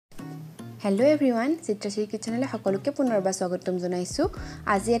Hello everyone, Chitrashree kitchenলে সকলোকে পুনৰবাৰ স্বাগতম জনাইছো।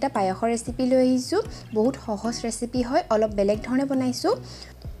 আজি এটা পায়সৰ ৰেচিপি লৈ আহিছো। বহুত সহজ ৰেচিপি হয়, অলপ বেলেগ ধৰণে বনাইছো।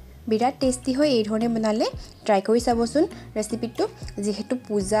 বিৰাট টেস্টি হয় এই ধৰণে বনালে। ট্ৰাই কৰি চাবচোন ৰেচিপিটো। যেহেতু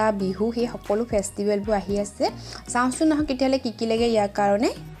পূজা, বিহু হে সকলো ফেষ্টিভেলবোৰ আহি আছে। চাওঁচোন নহয় কেতিয়ালে কি লাগে ইয়াৰ কাৰণে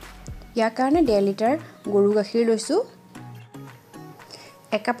 1.5 লিটাৰ গৰু গাখীৰ লৈছো।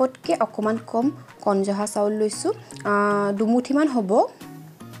 এক কাপতকে অকমান কম কণজহা চাউল লৈছো। দুমুঠি মান হ'ব।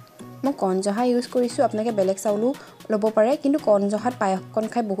 মই কণজহা ইউজ কৰিছো, আপোনালোকে বেলেগ চাউলো ল'ব পাৰে, কিন্তু কণজহাত পায়সকণ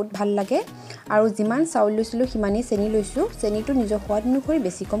খাই বহুত ভাল লাগে। আৰু যিমান চাউল লৈছিলো সিমানেই চেনি লৈছো। চেনিটো নিজৰ সোৱাদ অনুসৰি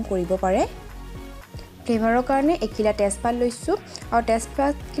বেছি কম কৰিব পাৰে। ফ্লেভাৰৰ কাৰণে একিলা তেজপাত লৈছো, আৰু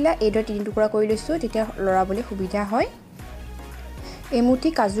তেজপাত কিলা এইদৰে 3 টুকুৰা কৰি লৈছো, তেতিয়া লৰাবলৈ সুবিধা হয়। এমুঠি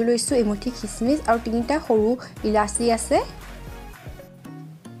কাজু লৈছো, এমুঠি কিচমিচ আৰু 3টা সৰু ইলাচি আছে।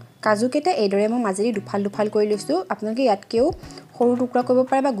 কাজু কেটা এইদৰে মই মাজেদি দুফাল কৰি লৈছো। আপোনালোকে ইয়াতকেও সৰু টুকুৰা কৰিব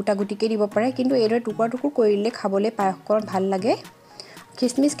পাৰে বা গোটা গুটিকে দিব পাৰে, কিন্তু এইদৰে টুকুৰা কৰিলে খাবলৈ পায়সকণ ভাল লাগে।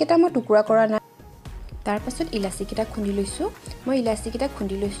 কিচমিচ কেটা মই টুকুৰা কৰা নাই। তাৰ পাছত ইলাচি কেটা খুন্দি লৈছো। মই ইলাচি কেটা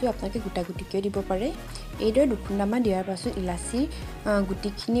খুন্দি লৈছো, আপোনালোকে গোটা গুটিকে দিব পাৰে। এইদৰে দুখুন্দামান দিয়াৰ পাছত ইলাচি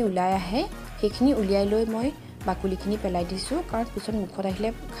গুটিখিনি ওলাই আহে। সেইখিনি উলিয়াই লৈ মই বাকলিখিনি পেলাই দিছো, কাৰণ পিছত মুখত আহিলে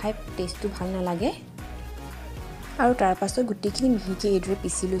খাই টেষ্টটো ভাল নালাগে। আৰু তাৰ পাছত গুটিখিনি মিহিকে এইদৰে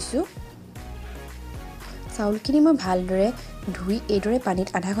পিচি লৈছো। চাউলখিনি মই ভালদৰে ধুই এইদৰে পানীত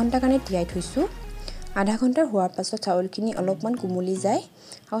আধা ঘণ্টা কাৰণে তিয়াই থৈছো। আধা ঘণ্টা হোৱাৰ পাছত চাউলখিনি অলপমান কোমলি যায়,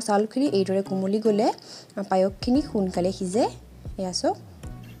 আৰু চাউলখিনি এইদৰে কোমলি গ'লে পায়সখিনি সোনকালে সিজে। এয়া চাওক।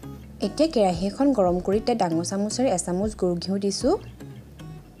 এতিয়া কেৰাহী এখন গৰম কৰি তাত ডাঙৰ চামুচেৰে এচামুচ গৰু ঘিউ দিছো।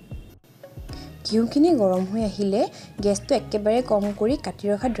 ঘিউখিনি গৰম হৈ আহিলে গেছটো একেবাৰে কম কৰি কাটি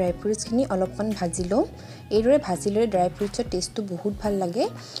ৰখা ড্ৰাই ফ্ৰুটছখিনি অলপমান ভাজি লওঁ। এইদৰে ভাজি লৈ ড্ৰাই ফ্ৰুটছৰ টেষ্টটো বহুত ভাল লাগে।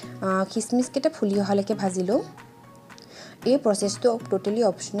 কিচমিচ কেটা ফুলি অহালৈকে ভাজি লওঁ। এই প্ৰচেছটো টোটালি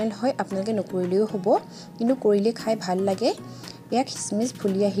অপচনেল হয়, আপোনালোকে নকৰিলেও হ'ব, কিন্তু কৰিলে খাই ভাল লাগে। ইয়াক কিচমিচ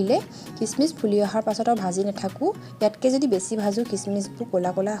ফুলি আহিলে, কিচমিচ ফুলি অহাৰ পাছত আৰু ভাজি নাথাকো। ইয়াতকে যদি বেছি ভাজো কিচমিচবোৰ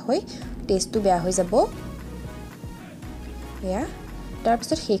ক'লা হৈ টেষ্টটো বেয়া হৈ যাব। এয়া তাৰ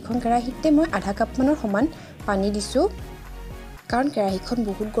পিছত সেইখন কেৰাহীতে মই আধা কাপ মানৰ সমান পানী দিছো, কাৰণ কেৰাহীখন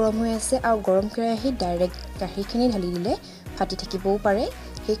বহুত গৰম হৈ আছে, আৰু গৰম কেৰাহীত ডাইৰেক্ট গাখীৰখিনি ঢালি দিলে ফাটি থাকিবও পাৰে।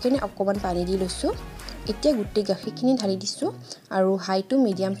 সেইকাৰণে অকমান পানী দি লৈছো। এতিয়া গোটেই গাখীৰখিনি ঢালি দিছো, আৰু হাই টু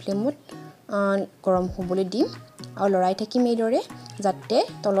মিডিয়াম ফ্লেমত গৰম হ'বলৈ দিম, আৰু লৰাই থাকিম এইদৰে, যাতে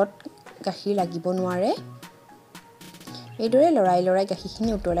তলত গাখীৰ লাগিব নোৱাৰে। এইদৰে লৰাই গাখীৰখিনি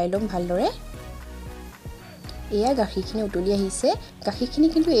উতলাই ল'ম ভালদৰে। এয়া গাখীৰখিনি উতলি আহিছে। গাখীৰখিনি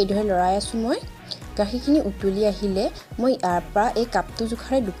কিন্তু এইদৰে লৰাই আছো মই। গাখীৰখিনি উতলি আহিলে মই ইয়াৰ পৰা এই কাপটো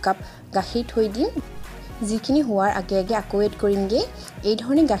জোখাৰে 2 কাপ গাখীৰ থৈ দিম, যিখিনি হোৱাৰ আগে আকৌ এড কৰিমগে। এই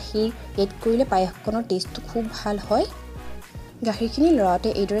ধৰণে গাখীৰ এড কৰিলে পায়সকণৰ টেষ্টটো খুব ভাল হয়। গাখীৰখিনি লৰাওঁতে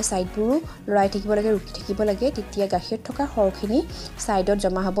এইদৰে সাইডবোৰো লৰাই থাকিব লাগে, ৰুকি থাকিব লাগে, তেতিয়া গাখীৰত থকা সৰখিনি সাইডত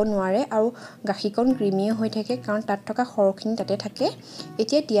জমা হ'ব নোৱাৰে, আৰু গাখীৰকণ ক্ৰিমি হৈ থাকে, কাৰণ তাত থকা সৰখিনি তাতে থাকে।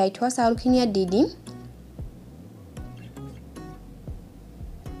 এতিয়া তিয়াই থোৱা চাউলখিনি ইয়াত দি দিম।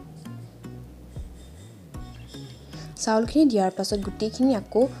 চাউলখিনি দিয়াৰ পাছত গুটিখিনি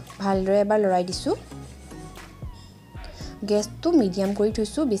আকৌ ভালদৰে এবাৰ লৰাই দিছো। গেছটো মিডিয়াম কৰি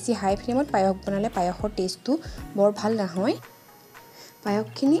থৈছো। বেছি হাই ফ্লেমত পায়স বনালে পায়সৰ টেষ্টটো বৰ ভাল নহয়।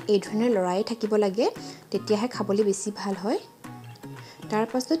 পায়সখিনি এই ধৰণে লৰাই থাকিব লাগে, তেতিয়াহে খাবলৈ বেছি ভাল হয়। তাৰ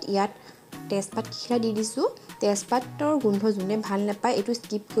পাছত ইয়াত তেজপাত কিখিলা দি দিছো। তেজপাতৰ গোন্ধ যোনে ভাল নাপায় এইটো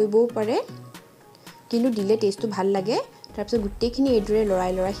স্কিপ কৰিবও পাৰে, কিন্তু দিলে টেষ্টটো ভাল লাগে। তাৰ পিছত গোটেইখিনি এইদৰে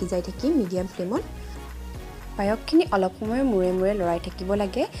লৰাই সিজাই থাকিম মিডিয়াম ফ্লেমত। পায়সখিনি অলপ সময় মূৰে লৰাই থাকিব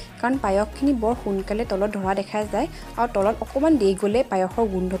লাগে, কাৰণ পায়সখিনি বৰ সোনকালে তলত ধৰা দেখা যায়, আৰু তলত অকমান দেৰি গ'লে পায়সৰ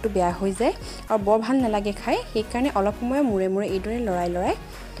গোন্ধটো বেয়া হৈ যায়, আৰু বৰ ভাল নালাগে খাই। সেইকাৰণে অলপ সময় মূৰে এইদৰে লৰাই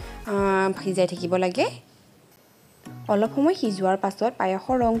সিজাই থাকিব লাগে। অলপ সময় সিজোৱাৰ পাছত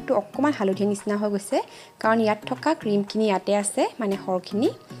পায়সৰ ৰংটো অকমান হালধীয়া নিচিনা হৈ গৈছে, কাৰণ ইয়াত থকা ক্ৰীমখিনি ইয়াতে আছে, মানে সৰখিনি।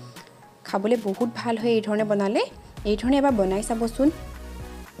 খাবলৈ বহুত ভাল হয় এই ধৰণে বনালে। এই ধৰণে এবাৰ বনাই চাবচোন।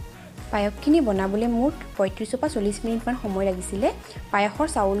 পায়সখিনি বনাবলৈ মোৰ 35 পৰা 40 মিনিটমান সময় লাগিছিলে। পায়সৰ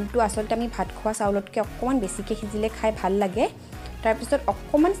চাউলটো আচলতে আমি ভাত খোৱা চাউলতকৈ অকমান বেছিকৈ সিজিলে খাই ভাল লাগে। তাৰপিছত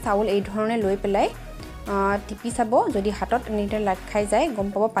অকমান চাউল এই ধৰণে লৈ পেলাই টিপি চাব, যদি হাতত এনেদৰে লাগ খাই যায় গম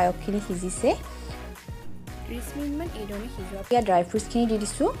পাব পায়সখিনি সিজিছে। 30 মিনিটমান এইদৰে সিজোৱাৰ পিছত ড্ৰাই ফ্ৰুটছখিনি দি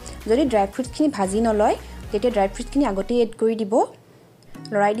দিছো। যদি ড্ৰাই ফ্ৰুটছখিনি ভাজি নলয়, তেতিয়া ড্ৰাই ফ্ৰুটছখিনি আগতেই এড কৰি দিব।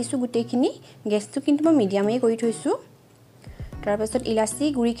 লৰাই দিছো গোটেইখিনি। গেছটো কিন্তু মই মিডিয়ামেই কৰি থৈছো। তাৰপাছত ইলাচি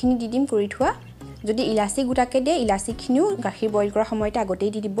গুড়িখিনি দি দিম কৰি থোৱা। যদি ইলাচি গোটাকে দিয়ে, ইলাচিখিনিও গাখীৰ বইল কৰাৰ সময়তে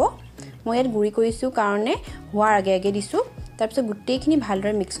আগতেই দি দিব। মই ইয়াত গুড়ি কৰিছো কাৰণে হোৱাৰ আগে দিছো। তাৰপিছত গোটেইখিনি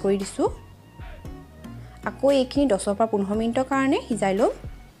ভালদৰে মিক্স কৰি দিছো। আকৌ এইখিনি 10 পৰা 15 মিনিটৰ কাৰণে সিজাই লওঁ।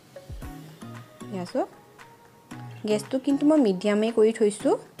 এয়া চাওক গেছটো কিন্তু মই মিডিয়ামে কৰি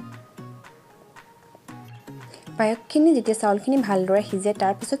থৈছোঁ পায়সখিনি যেতিয়া চাউলখিনি ভালদৰে সিজে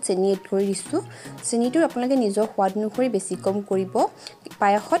তাৰ পিছত চেনি এড কৰি দিছোঁ চেনিটো আপোনালোকে নিজৰ সোৱাদ অনুসৰি বেছি কম কৰিব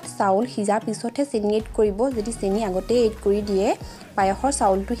পায়সত চাউল সিজাৰ পিছতহে চেনি এড কৰিব যদি চেনি আগতে এড কৰি দিয়ে পায়সৰ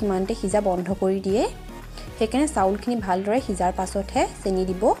চাউলটো সিমানতে সিজা বন্ধ কৰি দিয়ে সেইকাৰণে চাউলখিনি ভালদৰে সিজাৰ পাছতহে চেনি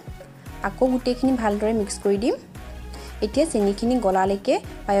দিব আকৌ গোটেইখিনি ভালদৰে মিক্স কৰি দিম এতিয়া চেনিখিনি গলালৈকে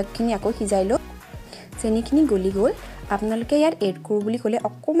পায়সখিনি আকৌ সিজাই লওঁ চেনিখিনি গলি গ'ল আপোনালোকে ইয়াত এড কৰোঁ বুলি ক'লে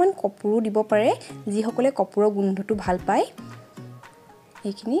অকণমান কপোৰো দিব পাৰে যিসকলে কপোৰৰ গোন্ধটো ভাল পায়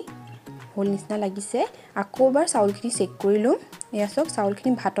এইখিনি হ'ল নিচিনা লাগিছে আকৌ এবাৰ চাউলখিনি চেক কৰি লওঁ এয়া চাওক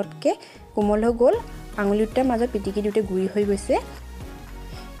চাউলখিনি ভাততকৈ কোমল হৈ গ'ল আঙুলি দুটাৰ মাজত পিটিকি দিওঁতে গুৰি হৈ গৈছে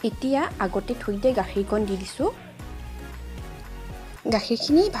এতিয়া আগতে থৈ দিয়া গাখীৰকণ দি দিছোঁ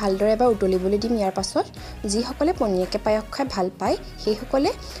গাখীৰখিনি ভালদৰে এবাৰ উতলিবলৈ দিম ইয়াৰ পাছত যিসকলে পনীয়াকৈ পায়স খাই ভাল পায় সেইসকলে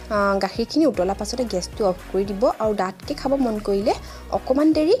গাখীৰখিনি উতলাৰ পাছতে গেছটো অফ কৰি দিব আৰু ডাঠকৈ খাব মন কৰিলে অকণমান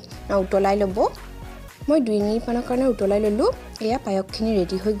দেৰি উতলাই ল'ব মই 2 মিনিটমানৰ কাৰণে উতলাই ল'লোঁ এয়া পায়সখিনি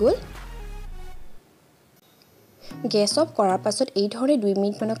ৰেডি হৈ গ'ল গেছ অফ কৰাৰ পাছত এই ধৰণে 2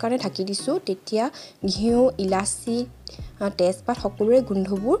 মিনিটমানৰ কাৰণে ঢাকি দিছোঁ তেতিয়া ঘিউ ইলাচি তেজপাত সকলোৰে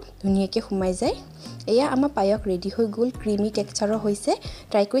গোন্ধবোৰ ধুনীয়াকৈ সোমাই যায় এয়া আমাৰ পায়স ৰেডি হৈ গ'ল ক্ৰিমি টেক্সচাৰৰ হৈছে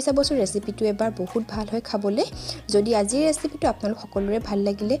ট্ৰাই কৰি চাবচোন ৰেচিপিটো এবাৰ বহুত ভাল হয় খাবলৈ যদি আজিৰ ৰেচিপিটো আপোনালোক সকলোৰে ভাল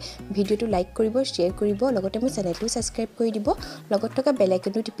লাগিলে ভিডিঅ'টো লাইক কৰিব শ্বেয়াৰ কৰিব লগতে মোৰ চেনেলটো ছাবস্ক্ৰাইব কৰি দিব লগত থকা বেল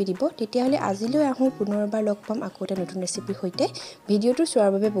আইকনটো টিপি দিব তেতিয়াহ'লে আজিলৈ আহোঁ পুনৰবাৰ লগ পাম আকৌ এটা নতুন ৰেচিপিৰ সৈতে ভিডিঅ'টো চোৱাৰ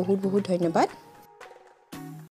বাবে বহুত বহুত ধন্যবাদ